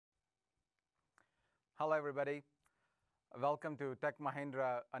Hello, everybody. Welcome to Tech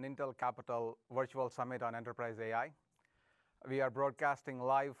Mahindra, an Intel Capital virtual summit on enterprise AI. We are broadcasting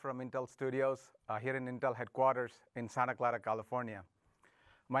live from Intel Studios here in Intel headquarters in Santa Clara, California.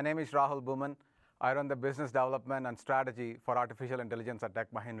 My name is Rahul Bhuman. I run the business development and strategy for artificial intelligence at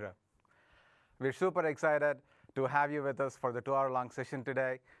Tech Mahindra. We're super excited to have you with us for the 2-hour-long session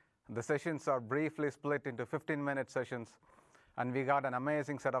today. The sessions are briefly split into 15-minute sessions, and we got an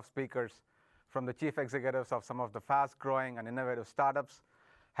amazing set of speakers from the chief executives of some of the fast-growing and innovative startups,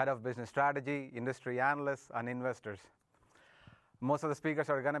 head of business strategy, industry analysts, and investors. Most of the speakers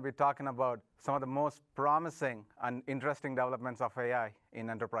are going to be talking about some of the most promising and interesting developments of AI in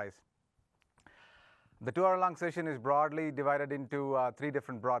enterprise. The 2-hour-long session is broadly divided into 3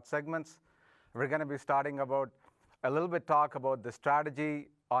 different broad segments. We're going to be starting about a little bit talk about the strategy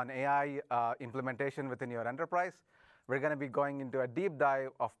on AI implementation within your enterprise. We're going to be going into a deep dive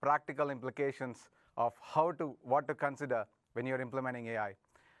of practical implications of what to consider when you're implementing AI.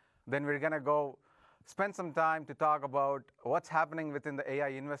 Then we're going to go spend some time to talk about what's happening within the AI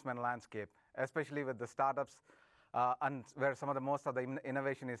investment landscape, especially with the startups and where most of the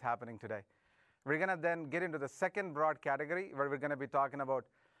innovation is happening today. We're going to then get into the second broad category where we're going to be talking about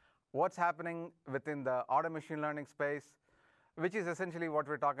what's happening within the auto machine learning space, which is essentially what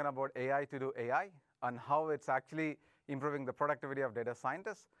we're talking about AI to do AI and how it's actually improving the productivity of data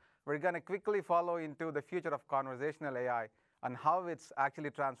scientists. We're going to quickly follow into the future of conversational AI and how it's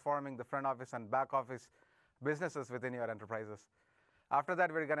actually transforming the front office and back office businesses within your enterprises. After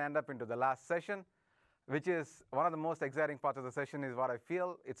that, we're going to end up into the last session, which is one of the most exciting parts of the session is what I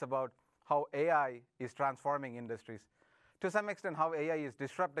feel. It's about how AI is transforming industries. To some extent, how AI is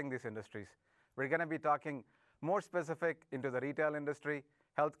disrupting these industries. We're going to be talking more specific into the retail industry,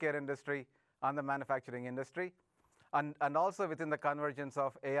 healthcare industry, and the manufacturing industry, and also within the convergence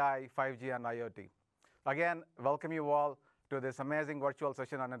of AI, 5G, and IoT. Again, welcome you all to this amazing virtual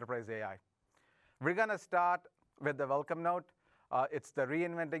session on enterprise AI. We're going to start with the welcome note. It's the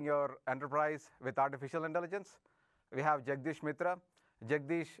Reinventing Your Enterprise with Artificial Intelligence. We have Jagdish Mitra.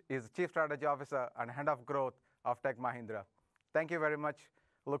 Jagdish is Chief Strategy Officer and Head of Growth of Tech Mahindra. Thank you very much.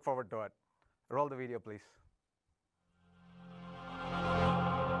 Look forward to it. Roll the video, please.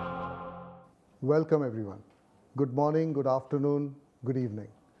 Welcome, everyone. Good morning, good afternoon, good evening.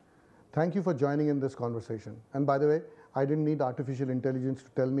 Thank you for joining in this conversation. And by the way, I didn't need artificial intelligence to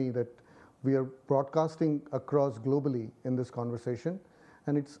tell me that we are broadcasting across globally in this conversation,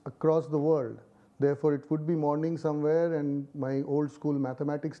 and it's across the world. Therefore, it would be morning somewhere, and my old school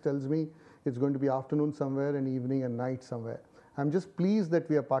mathematics tells me it's going to be afternoon somewhere and evening and night somewhere. I'm just pleased that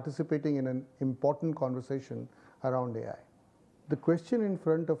we are participating in an important conversation around AI. The question in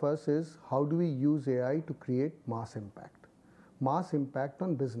front of us is, how do we use AI to create mass impact? Mass impact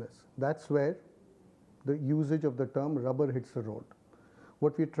on business. That's where the usage of the term rubber hits the road.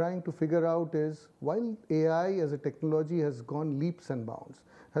 What we're trying to figure out is, while AI as a technology has gone leaps and bounds,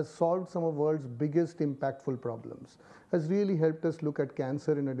 has solved some of the world's biggest impactful problems, has really helped us look at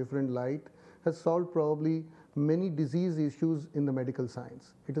cancer in a different light, has solved probably many disease issues in the medical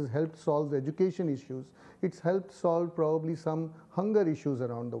science. It has helped solve education issues. It's helped solve probably some hunger issues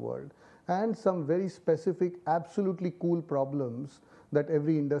around the world and some very specific, absolutely cool problems that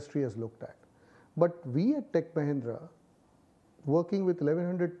every industry has looked at. But we at Tech Mahindra, working with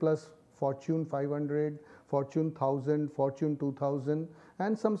 1100 plus Fortune 500, Fortune 1000, Fortune 2000,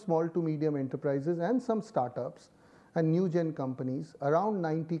 and some small to medium enterprises and some startups and new gen companies around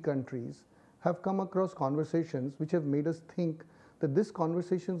 90 countries, have come across conversations which have made us think that this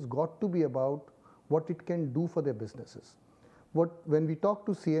conversation's got to be about what it can do for their businesses. When we talk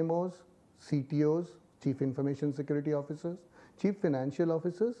to CMOs, CTOs, Chief Information Security Officers, Chief Financial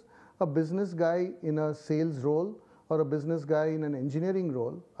Officers, a business guy in a sales role or a business guy in an engineering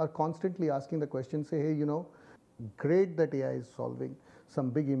role are constantly asking the question, say, hey, great that AI is solving some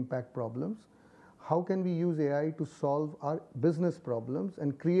big impact problems. How can we use AI to solve our business problems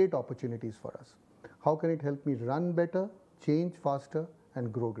and create opportunities for us? How can it help me run better, change faster,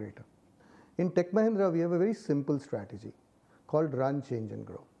 and grow greater? In Tech Mahindra, we have a very simple strategy called Run, Change, and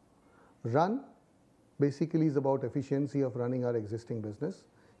Grow. Run basically is about efficiency of running our existing business.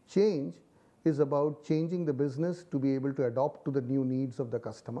 Change is about changing the business to be able to adapt to the new needs of the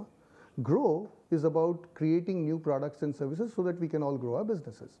customer. Grow is about creating new products and services so that we can all grow our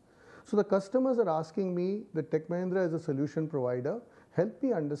businesses. So the customers are asking me, the Tech Mahindra as a solution provider, help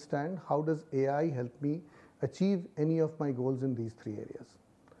me understand how does AI help me achieve any of my goals in these 3 areas.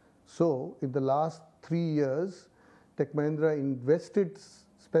 So in the last 3 years, Tech Mahindra invested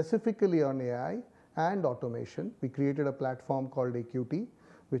specifically on AI and automation. We created a platform called AQT,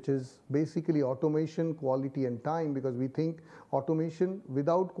 which is basically automation, quality, and time, because we think automation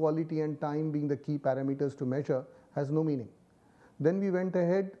without quality and time being the key parameters to measure has no meaning. Then we went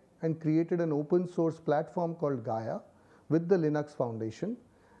ahead and created an open source platform called Gaia with the Linux Foundation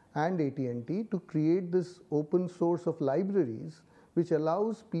and AT&T to create this open source of libraries which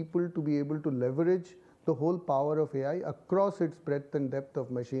allows people to be able to leverage the whole power of AI across its breadth and depth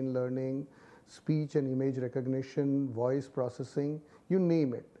of machine learning, speech and image recognition, voice processing, you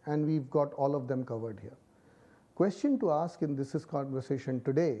name it, and we've got all of them covered here. Question to ask in this conversation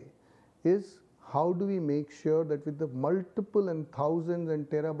today is, how do we make sure that with the multiple and thousands and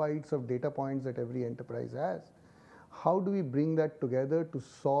terabytes of data points that every enterprise has, how do we bring that together to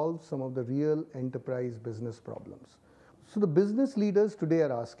solve some of the real enterprise business problems? So the business leaders today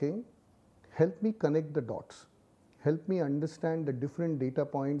are asking, help me connect the dots. Help me understand the different data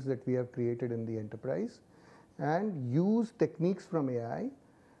points that we have created in the enterprise and use techniques from AI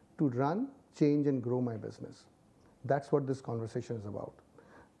to run, change, and grow my business. That's what this conversation is about.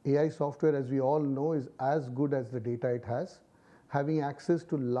 AI software, as we all know, is as good as the data it has. Having access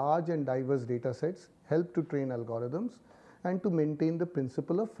to large and diverse data sets help to train algorithms and to maintain the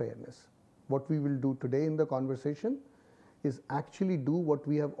principle of fairness. What we will do today in the conversation is actually do what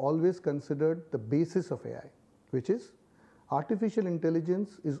we have always considered the basis of AI, which is artificial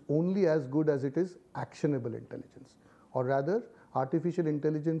intelligence is only as good as it is actionable intelligence. Or rather, artificial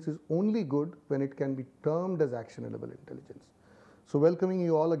intelligence is only good when it can be termed as actionable intelligence. So welcoming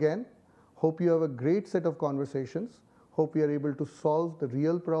you all again. Hope you have a great set of conversations. Hope we are able to solve the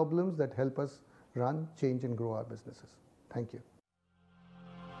real problems that help us run, change, and grow our businesses. Thank you.